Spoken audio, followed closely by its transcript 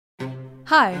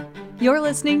Hi, you're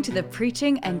listening to the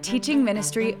preaching and teaching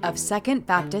ministry of Second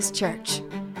Baptist Church.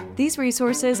 These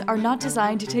resources are not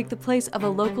designed to take the place of a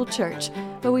local church,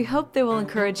 but we hope they will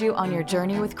encourage you on your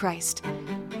journey with Christ.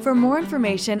 For more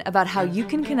information about how you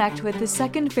can connect with the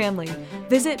Second family,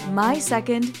 visit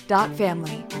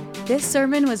mysecond.family. This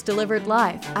sermon was delivered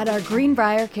live at our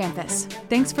Greenbrier campus.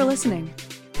 Thanks for listening.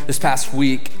 This past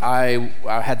week, I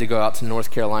had to go out to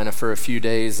North Carolina for a few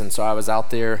days, and so I was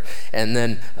out there, and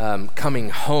then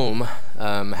coming home,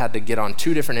 had to get on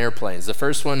two different airplanes. The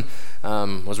first one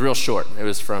was real short. It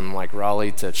was from like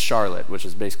Raleigh to Charlotte, which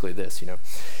is basically this, you know.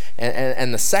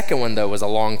 And the second one, though, was a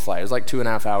long flight. It was like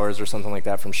 2.5 hours or something like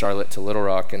that from Charlotte to Little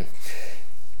Rock, and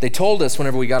they told us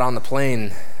whenever we got on the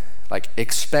plane, like,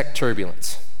 expect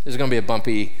turbulence. There's going to be a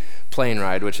bumpy plane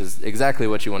ride, which is exactly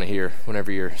what you want to hear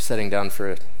whenever you're setting down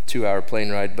for a 2-hour plane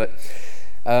ride. But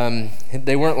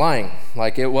they weren't lying.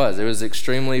 Like, it was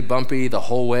extremely bumpy the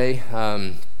whole way.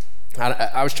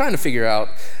 I was trying to figure out,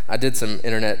 I did some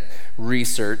internet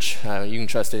research. You can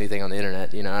trust anything on the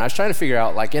internet, you know, and I was trying to figure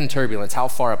out, like, in turbulence, how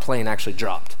far a plane actually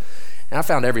dropped. And I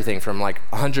found everything from like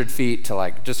 100 feet to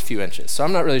like just a few inches. So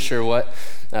I'm not really sure what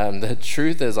the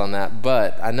truth is on that,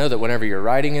 but I know that whenever you're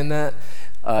riding in that,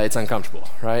 it's uncomfortable,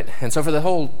 right? And so for the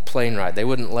whole plane ride, they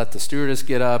wouldn't let the stewardess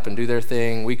get up and do their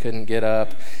thing. We couldn't get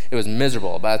up. It was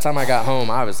miserable. By the time I got home,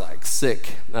 I was like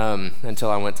sick until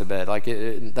I went to bed. Like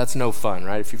that's no fun,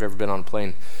 right? If you've ever been on a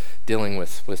plane dealing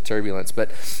with turbulence.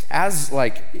 But as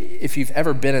like, if you've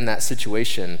ever been in that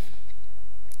situation,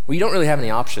 well, you don't really have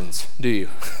any options, do you?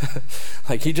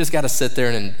 Like, you just got to sit there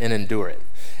and endure it.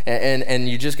 And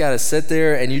you just got to sit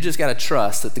there and you just got to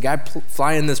trust that the guy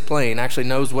flying this plane actually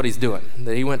knows what he's doing,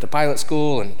 that he went to pilot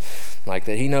school and like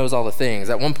that he knows all the things.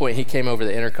 At one point he came over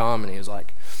the intercom and he was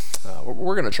like,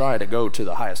 we're going to try to go to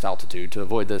the highest altitude to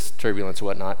avoid this turbulence and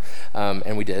whatnot.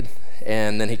 And we did.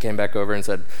 And then he came back over and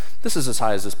said, this is as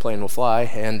high as this plane will fly,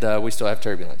 and we still have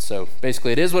turbulence. So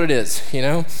basically it is what it is, you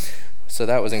know? So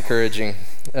that was encouraging.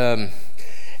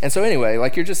 And so anyway,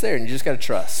 like, you're just there and you just got to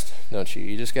trust, don't you?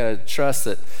 You just got to trust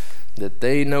that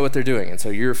they know what they're doing. And so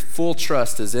your full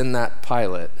trust is in that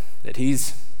pilot, that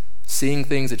he's seeing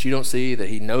things that you don't see, that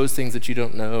he knows things that you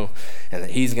don't know, and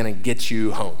that he's going to get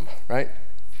you home, right?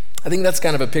 I think that's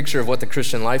kind of a picture of what the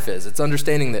Christian life is. It's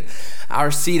understanding that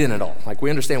our seat in it all, like, we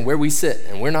understand where we sit,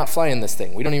 and we're not flying this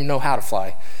thing. We don't even know how to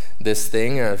fly this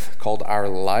thing called our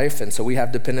life. And so we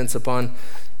have dependence upon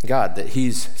God, that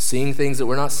he's seeing things that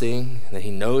we're not seeing, that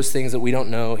he knows things that we don't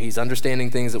know, he's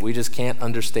understanding things that we just can't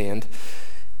understand,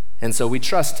 and so we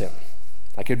trust him.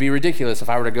 Like, it'd be ridiculous if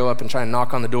I were to go up and try and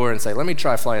knock on the door and say, let me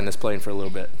try flying this plane for a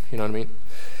little bit, you know what I mean?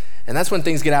 And that's when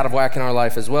things get out of whack in our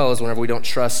life as well, is whenever we don't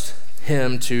trust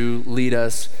him to lead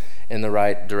us in the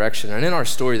right direction. And in our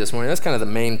story this morning, that's kind of the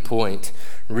main point,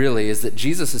 really, is that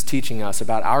Jesus is teaching us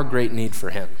about our great need for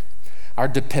him, our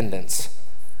dependence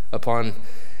upon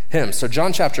him. So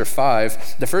John chapter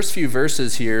 5, the first few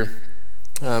verses here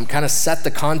kind of set the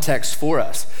context for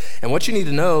us. And what you need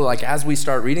to know, like, as we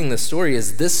start reading this story,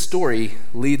 is this story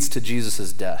leads to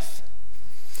Jesus' death.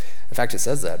 In fact, it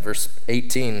says that, verse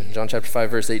 18, John chapter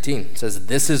 5, verse 18, says,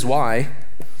 this is why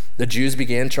the Jews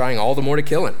began trying all the more to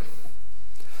kill him.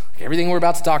 Like, everything we're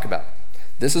about to talk about,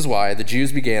 this is why the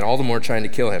Jews began all the more trying to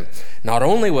kill him. Not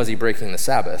only was he breaking the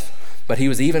Sabbath, but he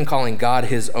was even calling God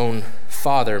his own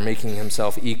Father, making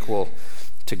himself equal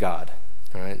to God.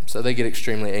 All right, so they get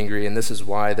extremely angry, and this is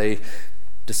why they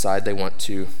decide they want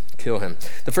to kill him.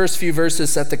 The first few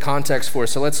verses set the context for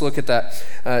us, so let's look at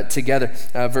that together.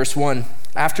 Verse 1,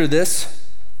 after this,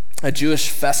 a Jewish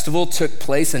festival took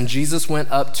place, and Jesus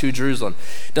went up to Jerusalem.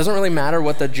 It doesn't really matter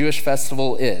what the Jewish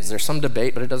festival is. There's some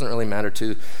debate, but it doesn't really matter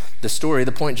to the story.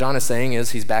 The point John is saying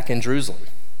is he's back in Jerusalem.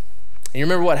 And you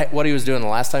remember what he was doing the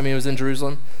last time he was in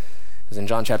Jerusalem? It was in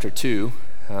John chapter 2,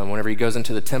 whenever he goes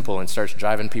into the temple and starts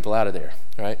driving people out of there,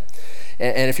 right?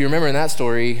 And if you remember in that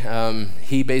story,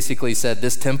 he basically said,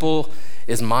 this temple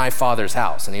is my Father's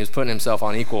house. And he was putting himself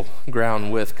on equal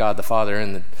ground with God the Father,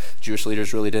 and the Jewish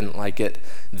leaders really didn't like it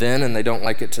then, and they don't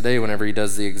like it today whenever he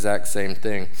does the exact same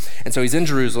thing. And so he's in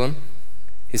Jerusalem.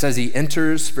 He says he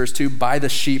enters, verse 2, by the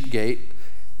sheep gate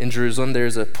in Jerusalem.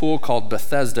 There's a pool called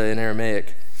Bethesda in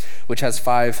Aramaic, which has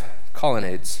 5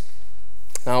 colonnades.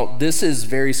 Now, this is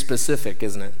very specific,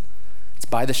 isn't it? It's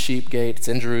by the sheep gate, it's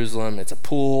in Jerusalem, it's a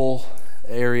pool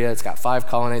area, it's got 5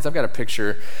 colonnades. I've got a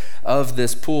picture of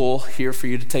this pool here for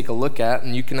you to take a look at,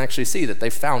 and you can actually see that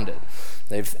they found it.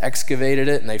 They've excavated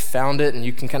it, and they found it, and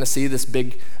you can kind of see this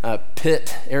big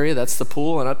pit area. That's the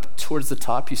pool, and up towards the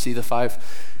top, you see the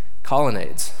 5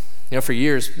 colonnades. For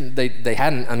years, they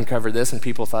hadn't uncovered this, and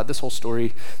people thought this whole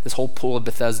story, this whole pool of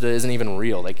Bethesda isn't even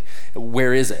real. Like,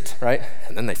 where is it, right?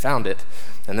 And then they found it,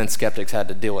 and then skeptics had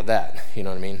to deal with that, you know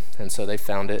what I mean? And so they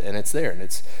found it, and it's there, and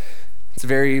it's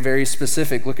very, very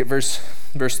specific. Look at verse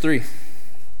 3.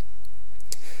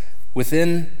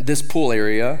 Within this pool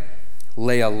area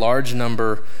lay a large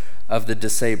number of the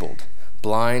disabled,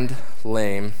 blind,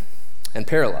 lame, and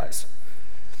paralyzed.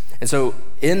 And so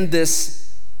in this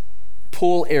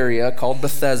pool area called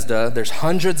Bethesda, there's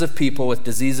hundreds of people with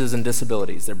diseases and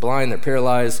disabilities. They're blind, they're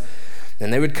paralyzed,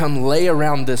 and they would come lay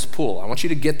around this pool. I want you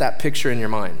to get that picture in your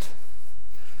mind.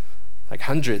 Like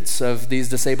hundreds of these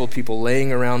disabled people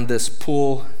laying around this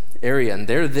pool area, and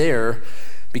they're there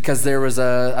because there was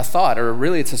a thought, or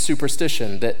really it's a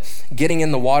superstition, that getting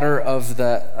in the water of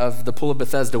the pool of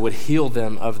Bethesda would heal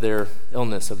them of their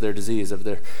illness, of their disease, of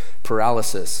their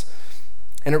paralysis.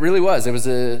 And it really was. It was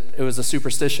a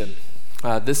superstition.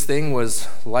 This thing was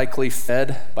likely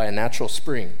fed by a natural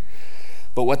spring.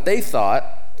 But what they thought,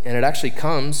 and it actually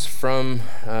comes from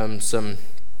some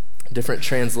different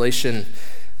translation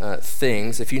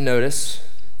things. If you notice,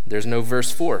 there's no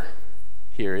verse 4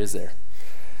 here, is there?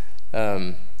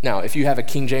 Now, if you have a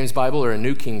King James Bible or a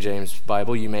New King James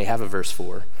Bible, you may have a verse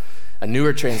 4. A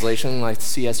newer translation like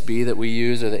CSB that we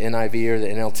use, or the NIV or the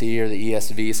NLT or the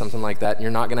ESV, something like that, you're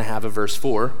not going to have a verse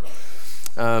 4.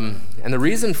 And the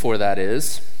reason for that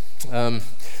is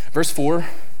verse 4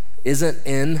 isn't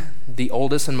in the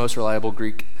oldest and most reliable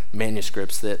Greek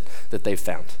manuscripts that they've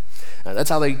found.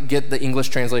 That's how they get the English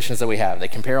translations that we have. They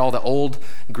compare all the old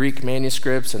Greek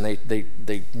manuscripts, and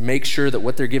they make sure that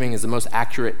what they're giving is the most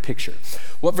accurate picture.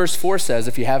 What verse 4 says,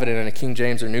 if you have it in a King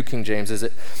James or New King James, is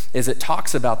it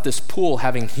talks about this pool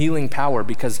having healing power,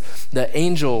 because the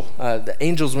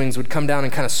angel's wings would come down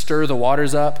and kind of stir the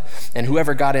waters up, and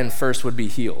whoever got in first would be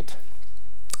healed.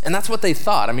 And that's what they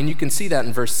thought. I mean, you can see that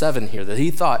in verse 7 here, that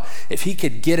he thought if he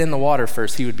could get in the water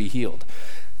first, he would be healed.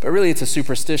 But really, it's a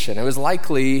superstition. It was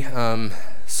likely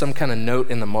some kind of note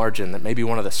in the margin that maybe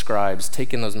one of the scribes,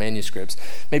 taking those manuscripts,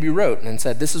 maybe wrote and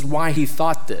said, this is why he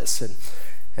thought this.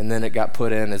 And then it got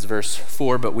put in as verse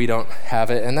 4, but we don't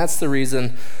have it. And that's the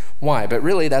reason why. But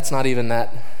really, that's not even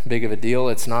that big of a deal.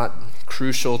 It's not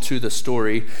crucial to the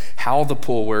story. How the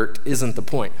pool worked isn't the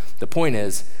point. The point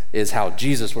is how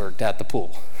Jesus worked at the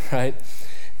pool, right?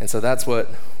 And so that's what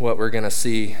we're going to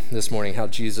see this morning, how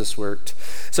Jesus worked.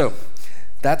 So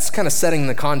that's kind of setting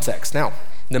the context. Now,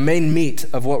 the main meat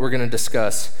of what we're going to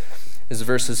discuss is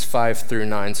verses 5 through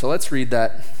 9. So let's read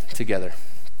that together.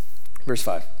 Verse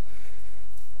 5.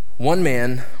 One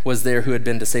man was there who had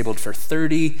been disabled for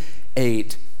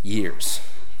 38 years.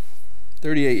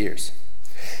 38 years.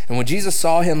 And when Jesus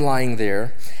saw him lying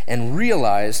there and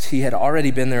realized he had already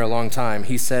been there a long time,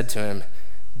 he said to him,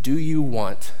 "Do you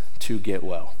want to get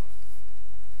well?"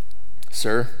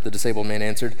 "Sir," the disabled man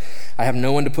answered, "I have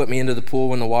no one to put me into the pool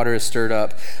when the water is stirred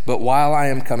up, but while I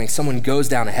am coming, someone goes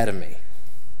down ahead of me."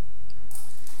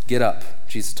 "Get up,"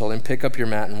 Jesus told him, "pick up your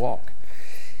mat and walk."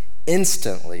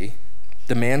 Instantly,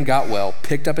 the man got well,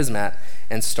 picked up his mat,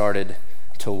 and started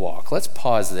to walk. Let's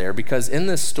pause there, because in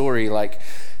this story,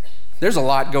 there's a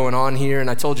lot going on here, and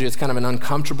I told you it's kind of an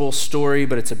uncomfortable story,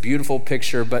 but it's a beautiful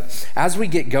picture. But as we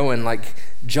get going,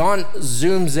 John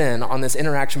zooms in on this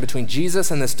interaction between Jesus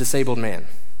and this disabled man.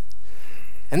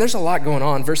 And there's a lot going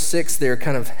on. Verse 6 there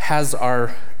kind of has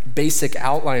our basic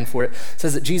outline for it. It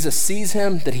says that Jesus sees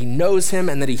him, that he knows him,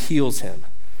 and that he heals him.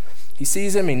 He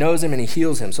sees him, he knows him, and he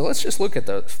heals him. So let's just look at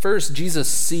those. First, Jesus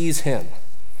sees him.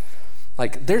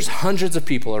 There's hundreds of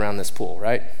people around this pool,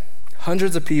 right?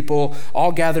 Hundreds of people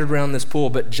all gathered around this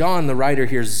pool, but John, the writer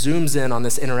here, zooms in on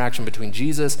this interaction between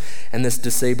Jesus and this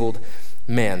disabled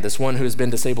man, this one who has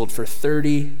been disabled for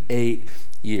 38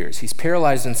 years. He's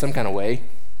paralyzed in some kind of way.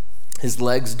 His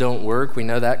legs don't work. We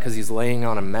know that because he's laying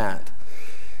on a mat.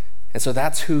 And so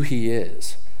that's who he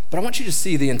is. But I want you to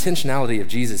see the intentionality of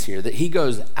Jesus here, that he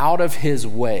goes out of his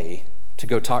way to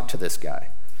go talk to this guy.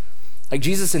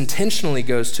 Jesus intentionally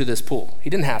goes to this pool. He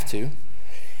didn't have to.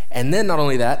 And then not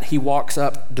only that, he walks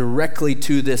up directly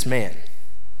to this man.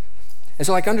 And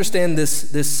so understand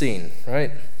this scene,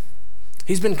 right?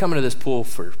 He's been coming to this pool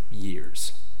for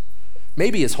years.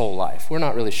 Maybe his whole life. We're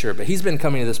not really sure, but he's been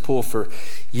coming to this pool for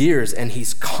years, and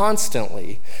he's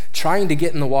constantly trying to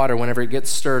get in the water whenever it gets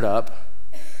stirred up,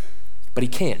 but he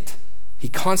can't. He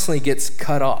constantly gets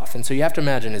cut off. And so you have to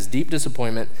imagine his deep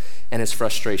disappointment and his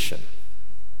frustration.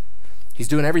 He's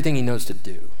doing everything he knows to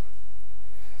do,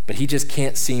 but he just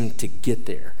can't seem to get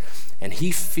there. And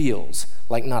he feels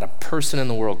like not a person in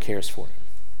the world cares for him.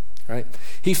 right?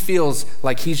 He feels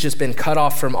like he's just been cut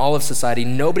off from all of society.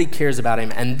 Nobody cares about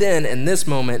him. And then in this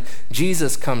moment,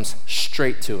 Jesus comes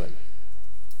straight to him.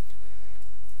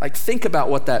 Like, think about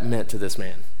what that meant to this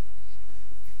man,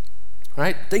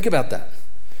 right? Think about that.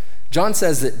 John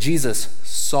says that Jesus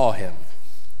saw him.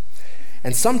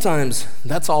 And sometimes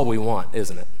that's all we want,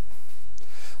 isn't it?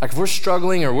 Like, if we're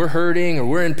struggling or we're hurting or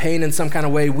we're in pain in some kind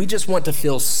of way, we just want to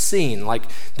feel seen. Like,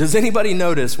 does anybody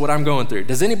notice what I'm going through?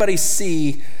 Does anybody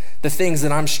see the things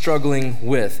that I'm struggling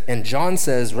with? And John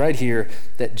says right here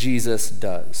that Jesus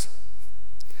does.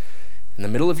 In the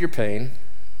middle of your pain,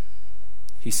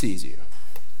 he sees you.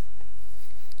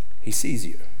 He sees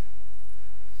you.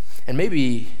 And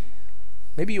maybe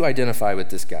you identify with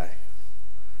this guy.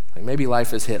 Like, maybe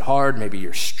life has hit hard, maybe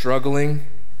you're struggling.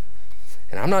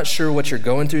 And I'm not sure what you're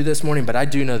going through this morning, but I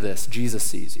do know this: Jesus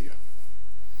sees you.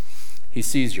 He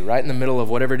sees you right in the middle of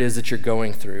whatever it is that you're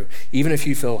going through. Even if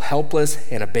you feel helpless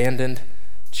and abandoned,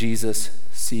 Jesus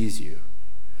sees you.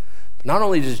 But not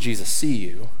only does Jesus see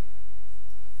you,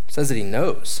 it says that he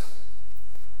knows.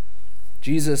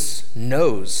 Jesus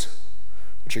knows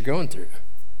what you're going through.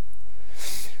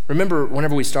 Remember,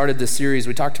 whenever we started this series,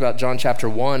 we talked about John chapter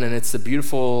 1, and it's the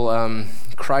beautiful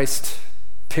Christ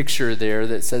picture there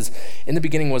that says, in the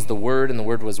beginning was the Word, and the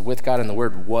Word was with God, and the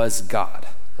Word was God,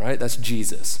 right? That's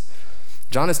Jesus.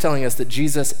 John is telling us that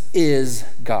Jesus is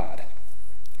God.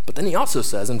 But then he also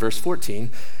says in verse 14,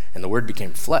 and the Word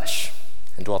became flesh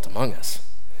and dwelt among us.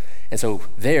 And so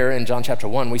there in John chapter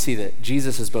 1, we see that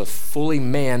Jesus is both fully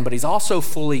man, but he's also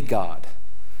fully God.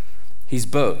 He's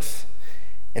both.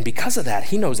 And because of that,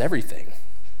 he knows everything,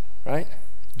 right?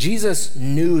 Jesus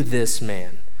knew this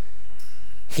man.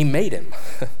 He made him.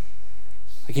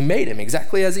 Like, he made him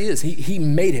exactly as he is. He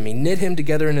made him. He knit him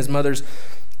together in his mother's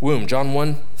womb. John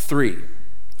 1:3.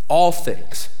 All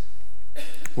things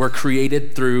were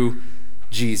created through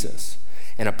Jesus.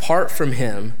 And apart from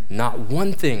him, not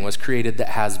one thing was created that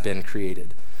has been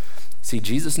created. See,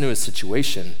 Jesus knew his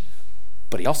situation,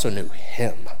 but he also knew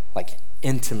him, like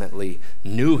intimately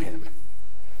knew him.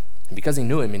 And because he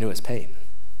knew him, he knew his pain.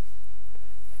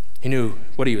 He knew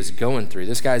what he was going through.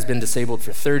 This guy's been disabled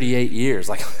for 38 years.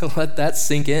 Like, let that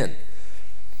sink in.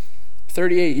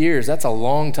 38 years, that's a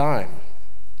long time.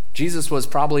 Jesus was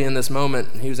probably in this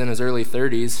moment, he was in his early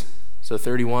 30s, so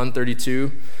 31,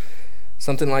 32,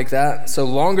 something like that. So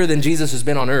longer than Jesus has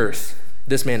been on earth,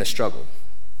 this man has struggled.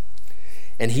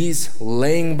 And he's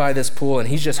laying by this pool and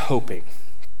he's just hoping,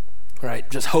 right?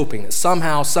 Just hoping that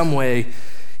somehow, some way,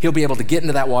 he'll be able to get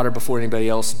into that water before anybody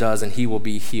else does and he will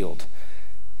be healed.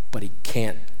 But he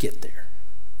can't get there.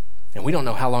 And we don't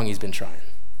know how long he's been trying.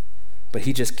 But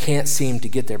he just can't seem to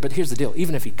get there. But here's the deal.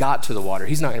 Even if he got to the water,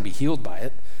 he's not going to be healed by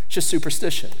it. It's just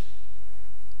superstition.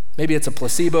 Maybe it's a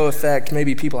placebo effect.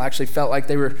 Maybe people actually felt like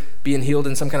they were being healed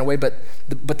in some kind of way. But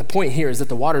the point here is that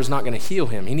the water is not going to heal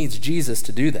him. He needs Jesus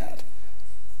to do that.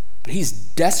 But he's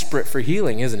desperate for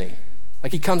healing, isn't he?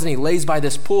 Like, he comes and he lays by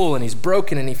this pool and he's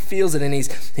broken and he feels it and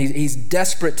he's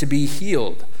desperate to be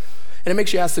healed. And it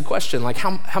makes you ask the question, like,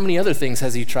 how many other things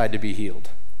has he tried to be healed?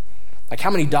 Like,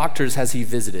 how many doctors has he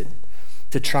visited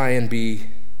to try and be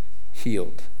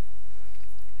healed?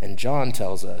 And John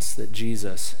tells us that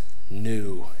Jesus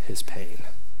knew his pain.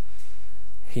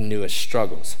 He knew his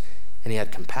struggles, and he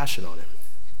had compassion on him.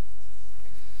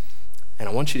 And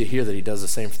I want you to hear that he does the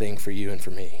same thing for you and for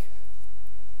me.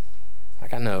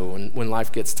 Like, I know when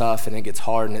life gets tough and it gets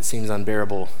hard and it seems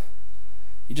unbearable,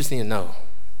 you just need to know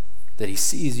that he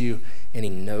sees you and he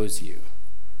knows you.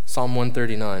 Psalm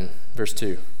 139, verse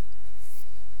 2.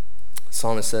 The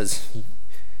psalmist says,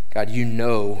 God, you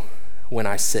know when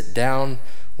I sit down,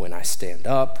 when I stand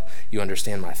up. You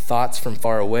understand my thoughts from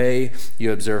far away.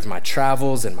 You observe my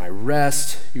travels and my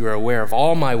rest. You are aware of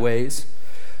all my ways.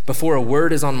 Before a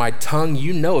word is on my tongue,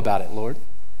 you know about it, Lord.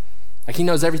 Like, he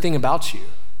knows everything about you.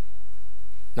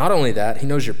 Not only that, he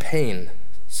knows your pain.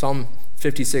 Psalm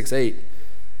 56:8.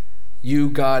 You,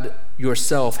 God,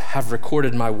 yourself have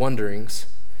recorded my wanderings.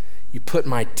 You put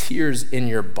my tears in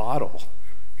your bottle.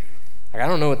 Like, I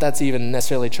don't know what that's even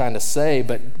necessarily trying to say,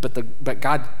 but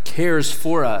God cares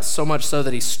for us so much so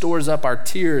that he stores up our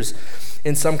tears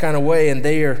in some kind of way, and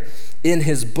they are in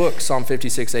his book, Psalm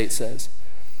 56:8 says.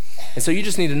 And so you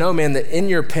just need to know, man, that in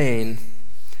your pain,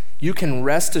 you can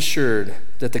rest assured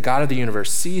that the God of the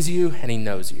universe sees you and he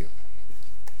knows you.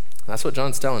 That's what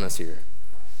John's telling us here.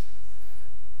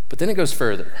 But then it goes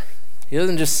further. He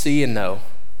doesn't just see and know.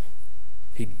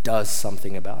 He does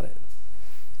something about it.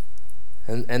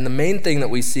 And the main thing that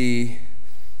we see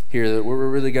here that we're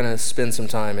really going to spend some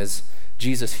time is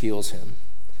Jesus heals him.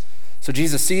 So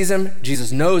Jesus sees him,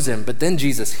 Jesus knows him, but then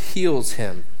Jesus heals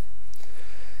him.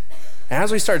 And as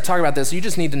we start to talk about this, you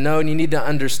just need to know and you need to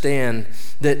understand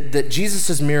that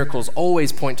Jesus' miracles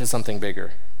always point to something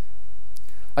bigger.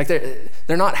 Like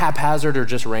they're not haphazard or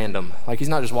just random. Like he's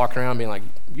not just walking around being like,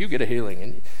 you get a healing.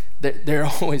 And they're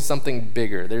always something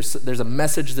bigger. There's a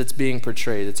message that's being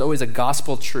portrayed. It's always a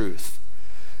gospel truth.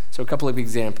 So a couple of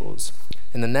examples.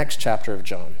 In the next chapter of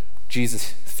John,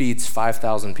 Jesus feeds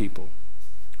 5,000 people,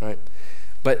 right?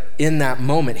 But in that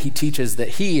moment, he teaches that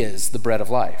he is the bread of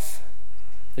life.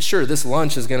 Sure, this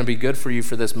lunch is going to be good for you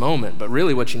for this moment, but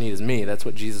really what you need is me. That's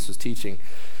what Jesus was teaching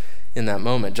in that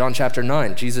moment. John chapter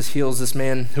 9, Jesus heals this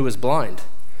man who was blind.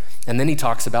 And then he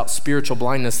talks about spiritual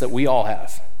blindness that we all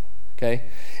have, okay?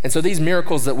 And so these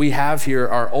miracles that we have here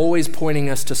are always pointing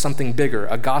us to something bigger,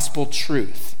 a gospel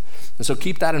truth. And so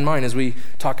keep that in mind as we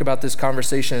talk about this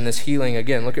conversation and this healing.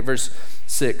 Again, look at verse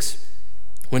 6.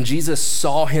 When Jesus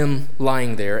saw him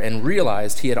lying there and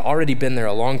realized he had already been there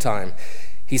a long time,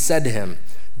 he said to him,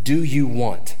 "Do you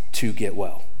want to get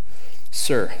well?"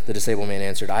 "Sir," the disabled man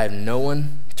answered, "I have no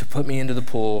one to put me into the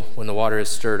pool when the water is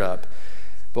stirred up.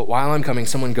 But while I'm coming,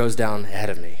 someone goes down ahead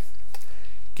of me."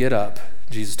 "Get up,"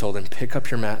 Jesus told him, "pick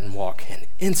up your mat and walk." And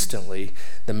instantly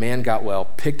the man got well,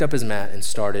 picked up his mat, and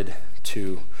started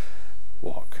to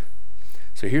walk.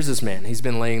 So here's this man. He's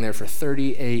been laying there for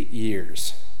 38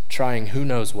 years, trying who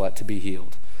knows what to be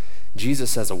healed.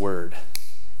 Jesus says a word,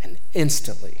 and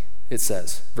instantly, it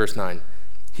says, verse 9,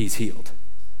 he's healed.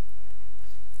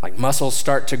 Like muscles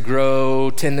start to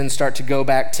grow, tendons start to go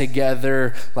back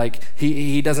together. Like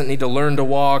he doesn't need to learn to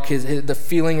walk. The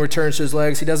feeling returns to his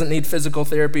legs. He doesn't need physical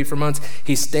therapy for months.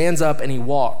 He stands up and he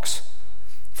walks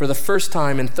for the first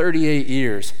time in 38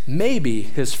 years, maybe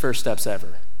his first steps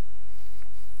ever.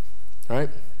 Right?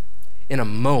 In a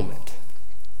moment,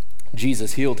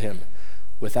 Jesus healed him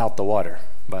without the water,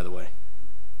 by the way.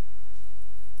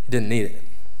 He didn't need it.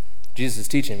 Jesus is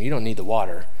teaching him, you don't need the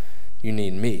water, you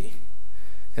need me.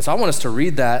 And so I want us to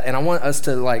read that, and I want us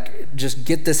to just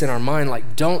get this in our mind,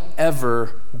 don't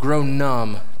ever grow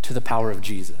numb to the power of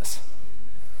Jesus.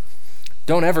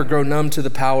 Don't ever grow numb to the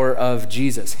power of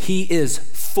Jesus. He is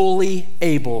fully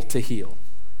able to heal.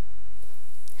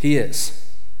 He is.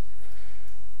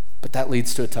 But that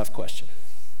leads to a tough question.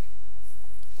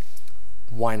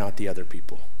 Why not the other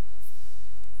people?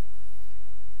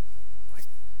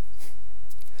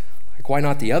 Why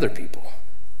not the other people?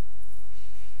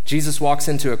 Jesus walks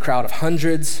into a crowd of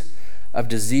hundreds of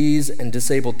diseased and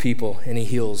disabled people, and he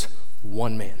heals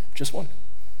one man, just one.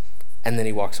 And then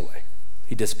he walks away.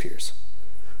 He disappears.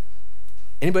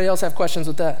 Anybody else have questions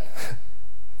with that?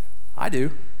 I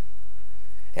do.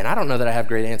 And I don't know that I have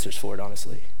great answers for it,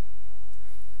 honestly.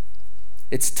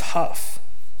 It's tough.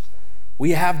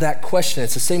 We have that question.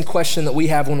 It's the same question that we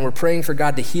have when we're praying for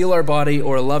God to heal our body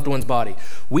or a loved one's body.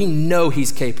 We know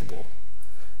he's capable.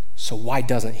 So why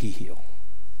doesn't he heal?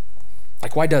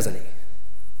 Why doesn't he?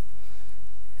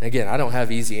 And again, I don't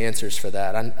have easy answers for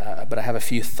that, but I have a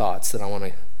few thoughts that I want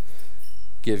to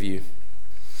give you.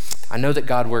 I know that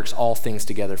God works all things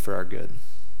together for our good.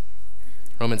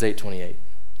 Romans 8:28.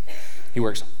 He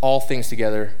works all things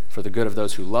together for the good of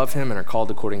those who love him and are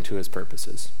called according to his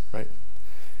purposes, right?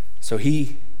 So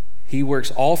he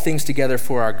works all things together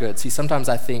for our good. See, sometimes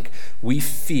I think we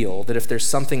feel that if there's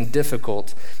something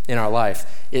difficult in our life,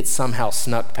 it somehow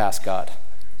snuck past God.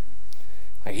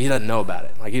 He doesn't know about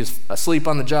it. He was asleep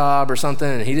on the job or something,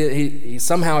 and he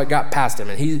somehow it got past him,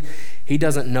 and he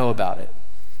doesn't know about it.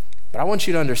 But I want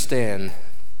you to understand,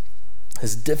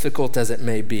 as difficult as it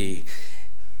may be,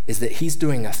 is that he's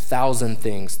doing 1,000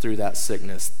 things through that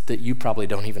sickness that you probably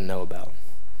don't even know about.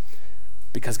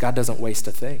 Because God doesn't waste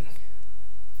a thing.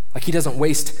 He doesn't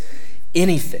waste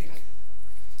anything.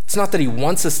 It's not that he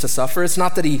wants us to suffer. It's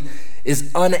not that he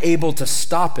is unable to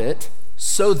stop it.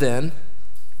 So then,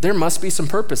 there must be some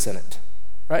purpose in it,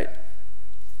 right?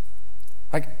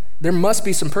 There must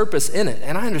be some purpose in it.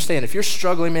 And I understand, if you're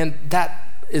struggling, man,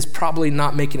 that is probably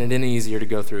not making it any easier to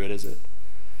go through it, is it?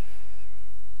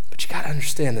 But you got to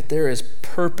understand that there is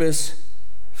purpose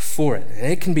for it.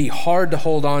 And it can be hard to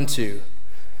hold on to.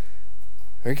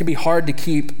 Or it can be hard to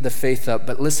keep the faith up.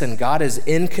 But listen, God is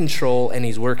in control and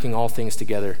he's working all things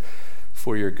together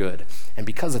for your good. And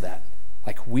because of that,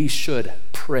 we should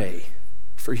pray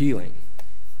for healing.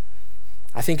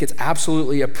 I think it's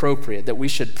absolutely appropriate that we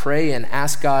should pray and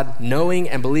ask God, knowing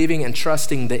and believing and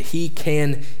trusting that he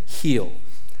can heal.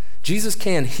 Jesus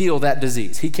can heal that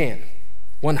disease. He can,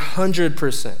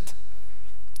 100%.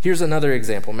 Here's another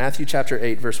example, Matthew chapter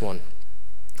 8, verse 1.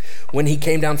 When he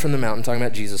came down from the mountain, talking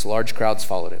about Jesus, large crowds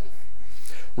followed him.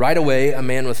 Right away, a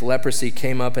man with leprosy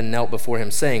came up and knelt before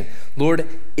him, saying, "Lord,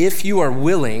 if you are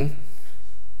willing,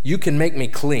 you can make me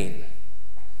clean."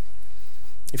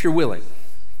 If you're willing,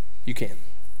 you can.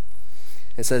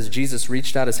 It says Jesus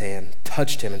reached out his hand,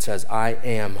 touched him, and says, I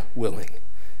am willing.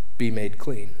 Be made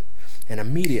clean. And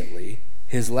immediately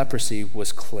his leprosy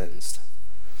was cleansed.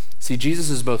 See, Jesus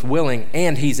is both willing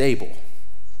and he's able.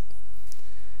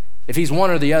 If he's one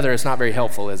or the other, it's not very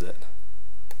helpful, is it?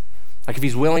 Like if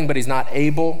he's willing but he's not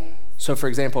able. So for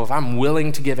example, if I'm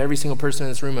willing to give every single person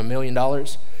in this room $1 million, well,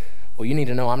 you need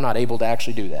to know I'm not able to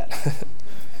actually do that.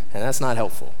 And that's not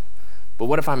helpful. But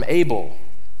what if I'm able,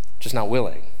 just not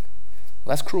willing?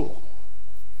 Well, that's cruel.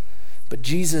 But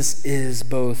Jesus is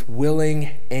both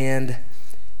willing and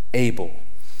able.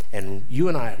 And you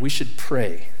and I, we should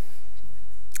pray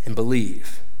and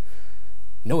believe,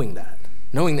 knowing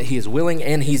that he is willing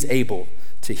and he's able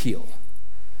to heal.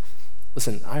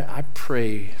 Listen, I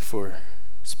pray for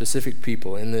specific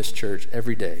people in this church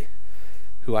every day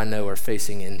who I know are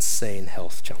facing insane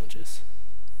health challenges.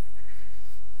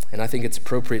 And I think it's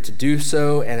appropriate to do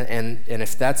so. And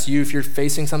if that's you, if you're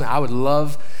facing something, I would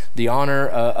love the honor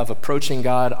of approaching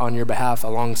God on your behalf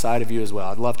alongside of you as well.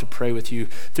 I'd love to pray with you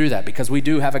through that because we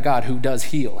do have a God who does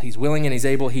heal. He's willing and he's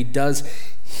able. He does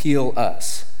heal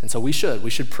us. And so we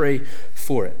should pray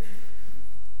for it.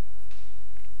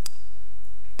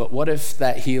 But what if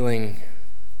that healing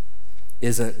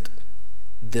isn't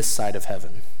this side of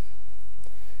heaven?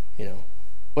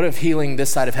 What if healing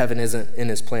this side of heaven isn't in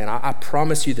his plan? I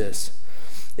promise you this.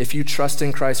 If you trust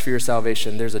in Christ for your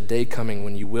salvation, there's a day coming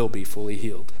when you will be fully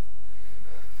healed.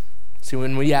 See,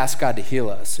 when we ask God to heal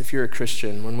us, if you're a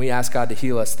Christian, when we ask God to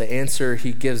heal us, the answer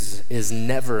he gives is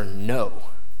never no.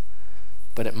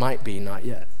 But it might be not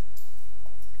yet.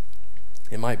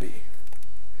 It might be.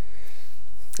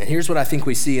 And here's what I think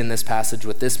we see in this passage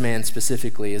with this man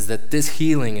specifically is that this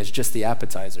healing is just the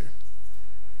appetizer.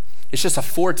 It's just a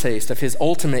foretaste of his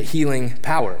ultimate healing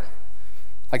power.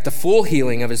 Like the full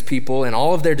healing of his people and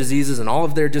all of their diseases and all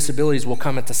of their disabilities will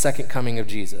come at the second coming of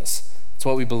Jesus. That's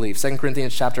what we believe. 2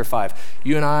 Corinthians chapter 5.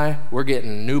 You and I, we're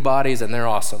getting new bodies and they're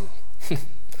awesome.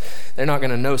 They're not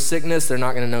going to know sickness. They're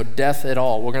not going to know death at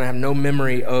all. We're going to have no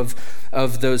memory of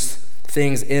those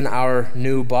things in our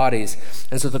new bodies.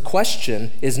 And so the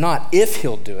question is not if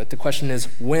he'll do it. The question is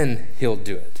when he'll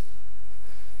do it.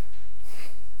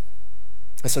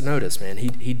 And so notice, man,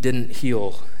 he didn't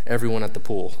heal everyone at the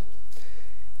pool.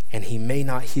 And he may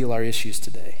not heal our issues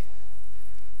today.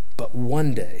 But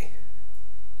one day,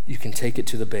 you can take it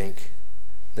to the bank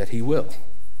that he will.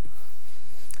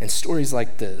 And stories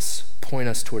like this point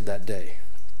us toward that day.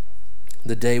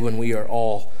 The day when we are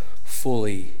all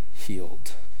fully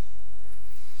healed.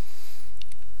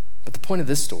 But the point of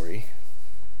this story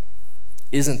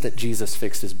isn't that Jesus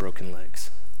fixed his broken legs.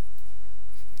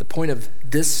 The point of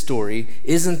this story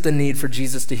isn't the need for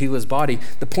Jesus to heal his body.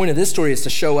 The point of this story is to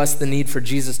show us the need for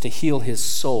Jesus to heal his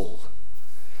soul.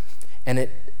 And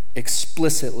it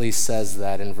explicitly says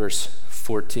that in verse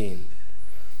 14.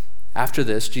 After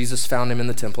this, Jesus found him in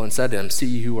the temple and said to him, "See,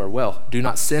 you are well. Do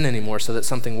not sin anymore so that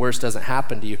something worse doesn't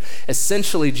happen to you."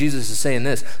 Essentially, Jesus is saying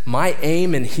this: my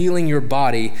aim in healing your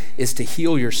body is to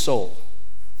heal your soul.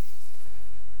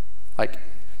 Like,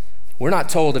 we're not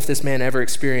told if this man ever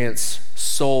experienced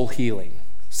soul healing,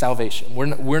 salvation.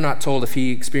 We're not told if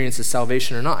he experiences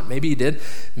salvation or not. Maybe he did,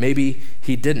 maybe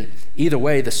he didn't. Either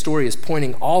way, the story is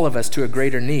pointing all of us to a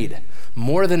greater need.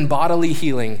 More than bodily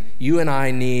healing, you and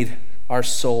I need our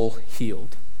soul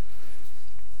healed.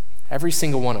 Every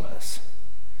single one of us.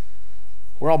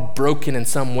 We're all broken in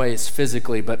some ways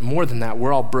physically, but more than that,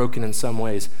 we're all broken in some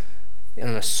ways on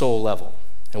a soul level,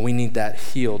 and we need that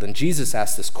healed. And Jesus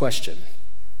asked this question.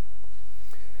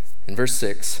 In verse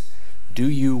 6, do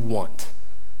you want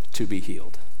to be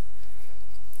healed?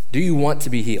 Do you want to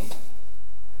be healed?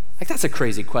 Like, that's a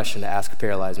crazy question to ask a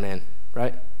paralyzed man,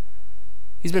 right?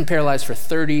 He's been paralyzed for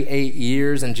 38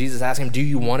 years, and Jesus asked him, do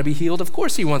you want to be healed? Of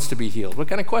course he wants to be healed. What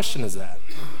kind of question is that?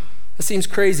 It seems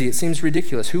crazy. It seems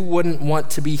ridiculous. Who wouldn't want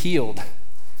to be healed?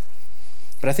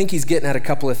 But I think he's getting at a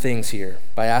couple of things here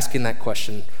by asking that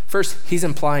question. First, he's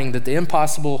implying that the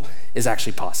impossible is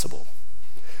actually possible.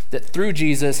 That through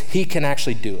Jesus, he can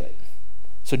actually do it.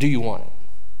 So do you want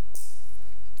it?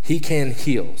 He can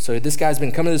heal. So this guy's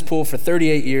been coming to this pool for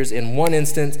 38 years. In one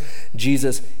instance,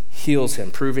 Jesus heals him,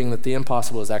 proving that the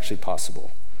impossible is actually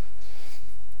possible.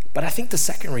 But I think the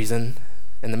second reason,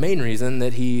 and the main reason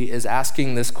that he is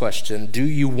asking this question, do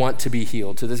you want to be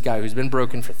healed, to this guy who's been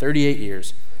broken for 38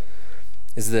 years,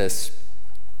 is this.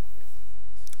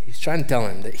 He's trying to tell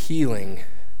him that healing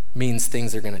means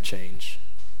things are going to change.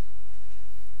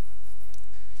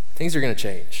 Things are going to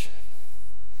change.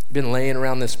 You've been laying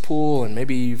around this pool and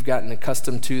maybe you've gotten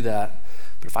accustomed to that.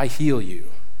 But if I heal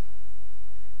you,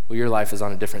 well, your life is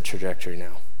on a different trajectory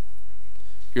now.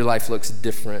 your life looks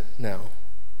different now.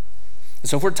 And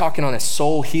so if we're talking on a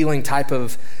soul healing type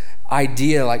of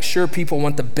idea, like sure, people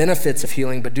want the benefits of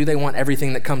healing, but do they want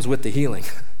everything that comes with the healing?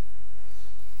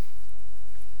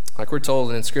 Like we're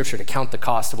told in Scripture to count the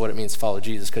cost of what it means to follow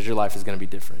Jesus because your life is going to be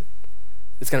different.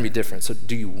 It's going to be different. So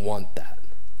do you want that?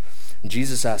 And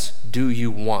Jesus asks, do you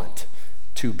want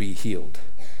to be healed?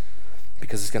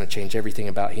 Because it's going to change everything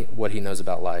about what he knows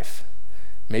about life.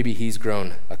 Maybe he's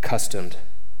grown accustomed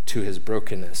to his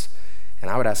brokenness. And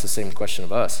I would ask the same question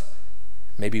of us.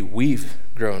 Maybe we've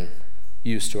grown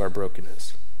used to our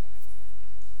brokenness.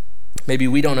 Maybe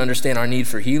we don't understand our need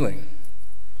for healing.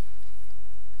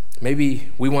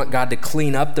 Maybe we want God to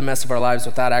clean up the mess of our lives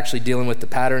without actually dealing with the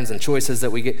patterns and choices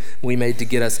that we made to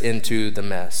get us into the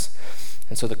mess.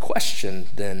 And so the question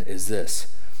then is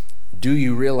this: do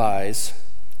you realize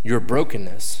your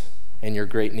brokenness and your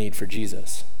great need for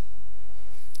Jesus?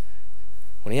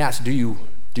 When he asks, do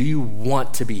you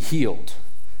want to be healed?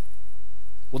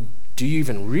 Well, do you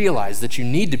even realize that you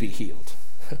need to be healed?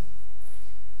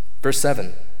 Verse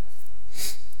 7,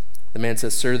 the man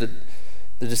says, "Sir," the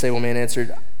disabled man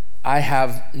answered, "I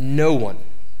have no one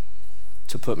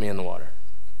to put me in the water."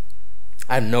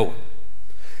 I have no one.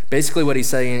 Basically what he's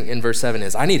saying in verse 7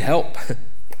 is, I need help.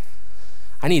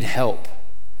 I need help.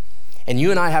 And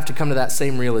you and I have to come to that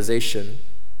same realization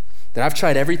that I've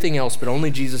tried everything else, but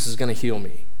only Jesus is going to heal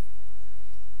me.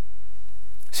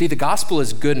 See, the gospel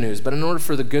is good news, but in order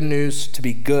for the good news to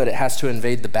be good, it has to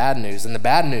invade the bad news. And the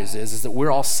bad news is that we're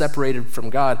all separated from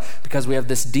God because we have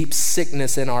this deep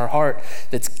sickness in our heart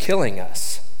that's killing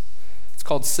us. It's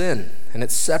called sin, and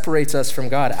it separates us from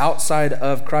God. Outside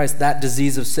of Christ, that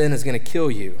disease of sin is going to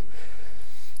kill you.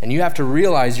 And you have to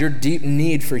realize your deep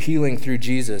need for healing through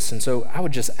Jesus. And so I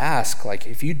would just ask,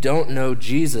 if you don't know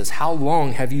Jesus, how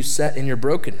long have you sat in your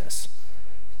brokenness?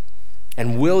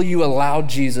 And will you allow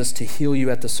Jesus to heal you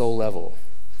at the soul level?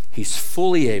 He's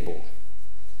fully able.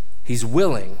 He's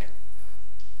willing,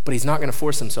 but he's not going to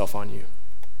force himself on you.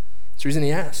 That's the reason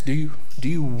he asks, do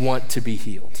you want to be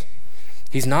healed?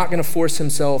 He's not going to force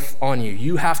himself on you.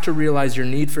 You have to realize your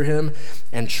need for him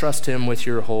and trust him with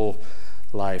your whole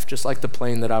life, just like the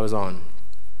plane that I was on.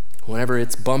 Whenever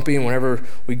it's bumpy and whenever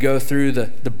we go through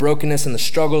the brokenness and the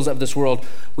struggles of this world,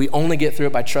 we only get through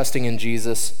it by trusting in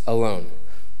Jesus alone.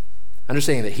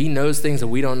 Understanding that he knows things that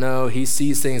we don't know, he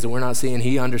sees things that we're not seeing,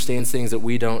 he understands things that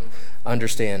we don't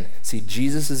understand. See,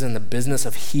 Jesus is in the business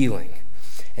of healing,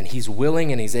 and he's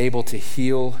willing and he's able to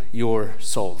heal your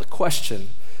soul. The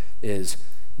question is,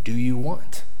 do you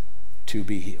want to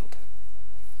be healed?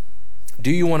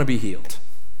 Do you want to be healed?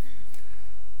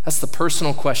 That's the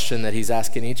personal question that he's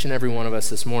asking each and every one of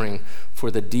us this morning for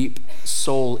the deep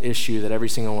soul issue that every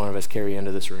single one of us carry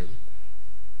into this room.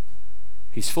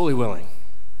 He's fully willing.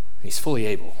 He's fully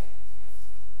able.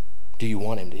 Do you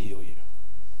want him to heal you?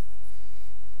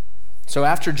 So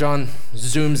after John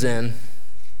zooms in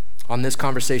on this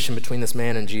conversation between this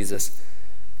man and Jesus,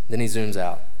 then he zooms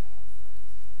out.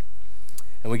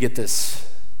 And we get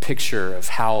this picture of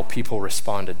how people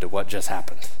responded to what just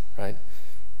happened, right?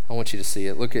 I want you to see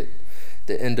it. Look at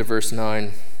the end of verse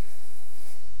 9.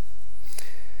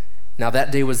 Now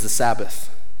that day was the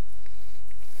Sabbath.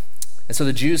 And so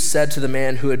the Jews said to the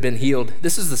man who had been healed,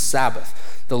 "This is the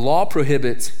Sabbath. The law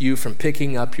prohibits you from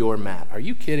picking up your mat." Are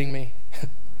you kidding me?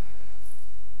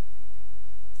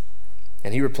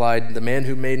 And he replied, "The man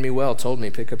who made me well told me,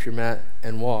 pick up your mat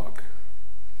and walk."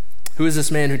 "Who is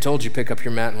this man who told you, pick up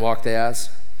your mat and walk?" they asked.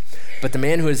 But the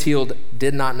man who was healed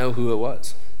did not know who it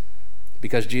was,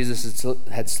 because Jesus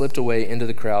had slipped away into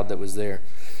the crowd that was there.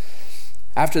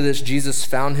 After this, Jesus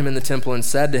found him in the temple and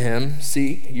said to him,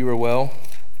 "See, you are well.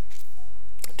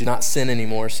 Do not sin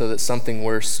anymore so that something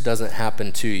worse doesn't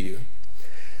happen to you."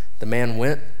 The man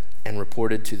went and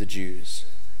reported to the Jews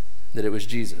that it was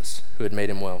Jesus who had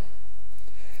made him well.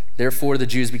 Therefore, the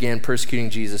Jews began persecuting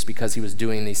Jesus because he was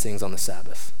doing these things on the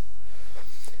Sabbath.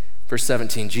 Verse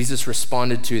 17, Jesus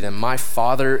responded to them, "My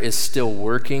Father is still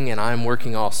working, and I am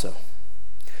working also."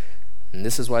 And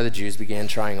this is why the Jews began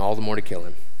trying all the more to kill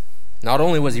him. Not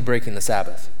only was he breaking the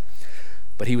Sabbath,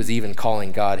 but he was even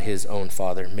calling God his own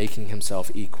Father, making himself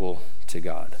equal to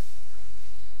God.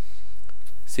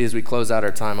 See, as we close out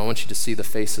our time, I want you to see the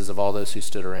faces of all those who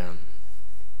stood around.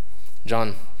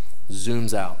 John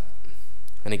zooms out,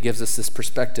 and he gives us this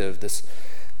perspective,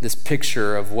 this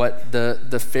picture of what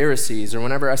the Pharisees, or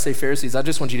whenever I say Pharisees, I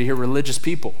just want you to hear religious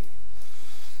people.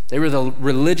 They were the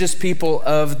religious people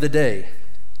of the day.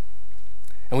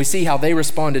 And we see how they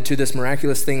responded to this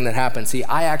miraculous thing that happened. See,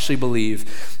 I actually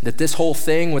believe that this whole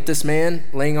thing with this man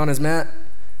laying on his mat,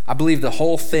 I believe the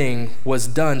whole thing was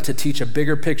done to teach a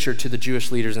bigger picture to the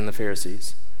Jewish leaders and the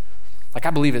Pharisees. Like, I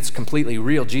believe it's completely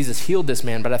real. Jesus healed this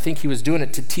man, but I think he was doing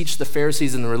it to teach the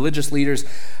Pharisees and the religious leaders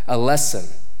a lesson.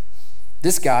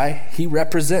 This guy, he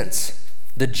represents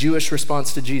the Jewish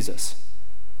response to Jesus.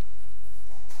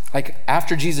 Like,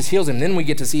 after Jesus heals him, then we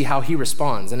get to see how he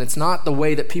responds. And it's not the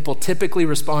way that people typically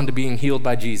respond to being healed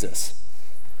by Jesus.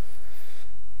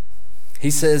 He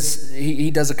says,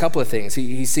 he does a couple of things.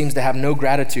 He seems to have no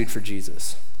gratitude for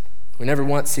Jesus. We never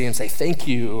once see him say, thank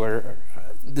you, or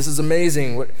this is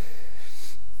amazing.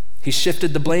 He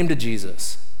shifted the blame to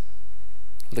Jesus.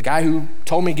 The guy who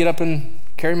told me get up and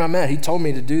carry my mat, he told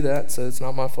me to do that, so it's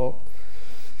not my fault.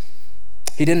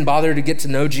 He didn't bother to get to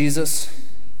know Jesus.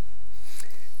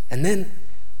 And then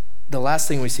the last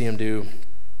thing we see him do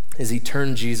is he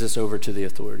turned Jesus over to the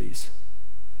authorities.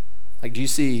 Like, do you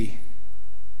see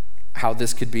how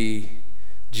this could be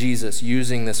Jesus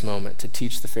using this moment to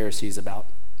teach the Pharisees about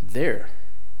their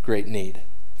great need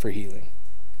for healing?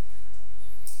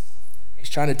 He's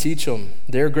trying to teach them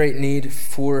their great need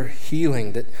for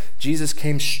healing, that Jesus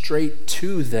came straight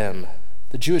to them,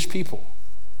 the Jewish people,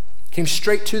 came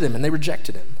straight to them, and they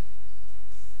rejected him.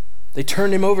 They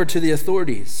turned him over to the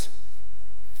authorities.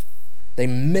 They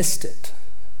missed it.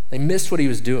 They missed what he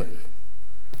was doing.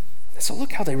 So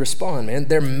look how they respond, man.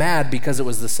 They're mad because it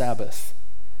was the Sabbath.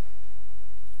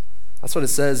 That's what it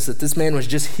says, that this man was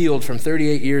just healed from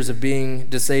 38 years of being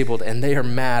disabled, and they are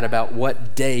mad about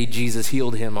what day Jesus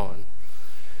healed him on.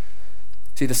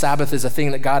 See, the Sabbath is a thing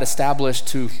that God established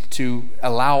to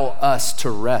allow us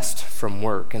to rest from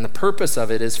work. And the purpose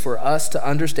of it is for us to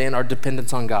understand our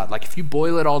dependence on God. Like, if you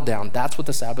boil it all down, that's what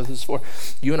the Sabbath is for.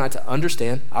 You and I to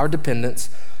understand our dependence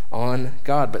on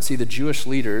God. But see, the Jewish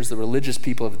leaders, the religious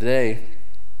people of the day,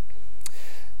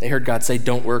 they heard God say,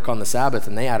 don't work on the Sabbath,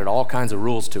 and they added all kinds of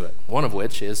rules to it. One of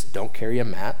which is, don't carry a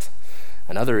mat.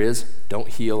 Another is, don't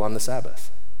heal on the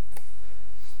Sabbath.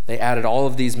 They added all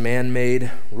of these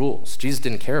man-made rules. Jesus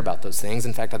didn't care about those things.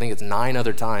 In fact, I think it's 9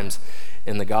 other times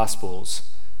in the Gospels,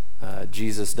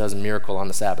 Jesus does a miracle on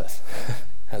the Sabbath,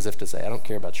 as if to say, I don't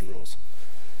care about your rules.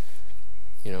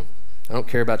 I don't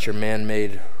care about your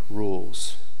man-made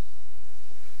rules.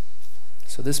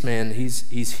 So this man,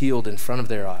 he's healed in front of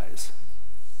their eyes.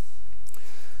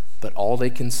 But all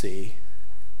they can see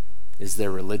is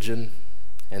their religion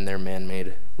and their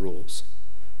man-made rules,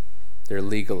 their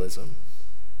legalism.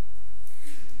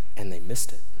 And they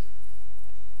missed it.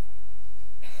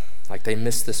 Like, they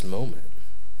missed this moment.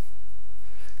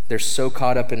 They're so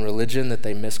caught up in religion that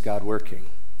they miss God working.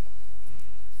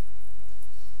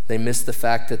 They miss the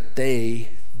fact that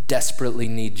they desperately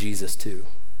need Jesus too.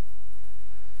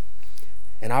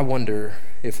 And I wonder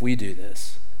if we do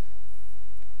this.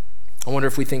 I wonder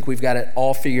if we think we've got it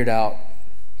all figured out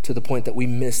to the point that we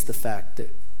miss the fact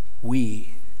that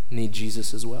we need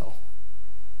Jesus as well.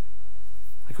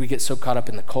 Like, we get so caught up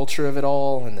in the culture of it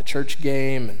all and the church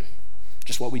game and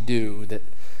just what we do that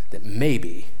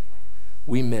maybe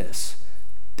we miss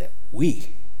that we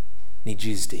need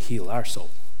Jesus to heal our soul.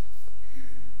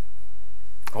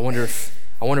 I wonder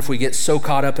if we get so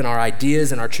caught up in our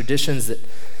ideas and our traditions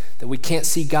that we can't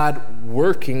see God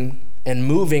working and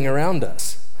moving around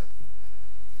us.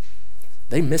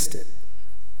 They missed it,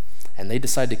 and they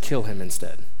decided to kill him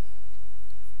instead.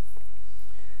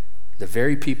 The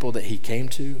very people that he came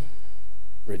to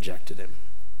rejected him.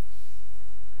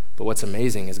 But what's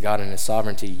amazing is God in his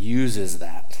sovereignty uses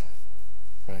that,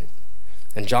 right?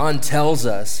 And John tells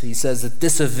us, he says that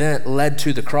this event led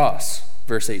to the cross,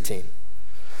 verse 18.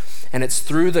 And it's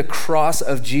through the cross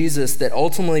of Jesus that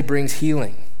ultimately brings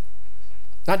healing.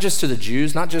 Not just to the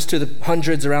Jews, not just to the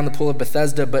hundreds around the pool of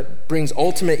Bethesda, but brings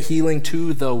ultimate healing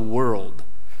to the world.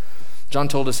 John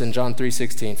told us in John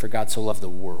 3:16, for God so loved the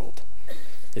world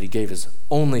that he gave his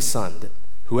only son, that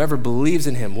whoever believes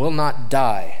in him will not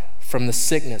die from the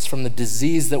sickness, from the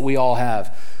disease that we all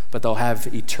have, but they'll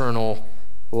have eternal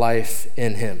life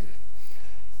in him.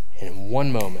 And in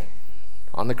one moment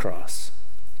on the cross,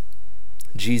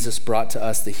 Jesus brought to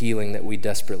us the healing that we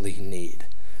desperately need.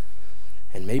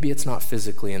 And maybe it's not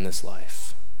physically in this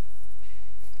life,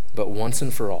 but once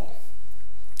and for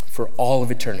all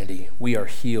of eternity, we are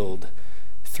healed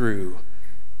through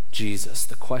Jesus.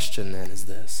 The question then is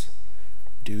this: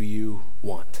 do you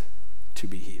want to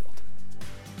be healed?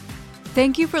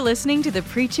 Thank you for listening to the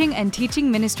preaching and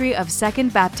teaching ministry of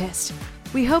Second Baptist.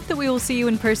 We hope that we will see you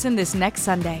in person this next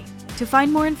Sunday. To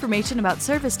find more information about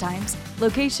service times,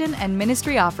 location, and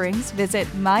ministry offerings, visit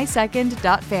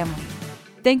mysecond.family.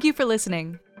 Thank you for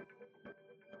listening.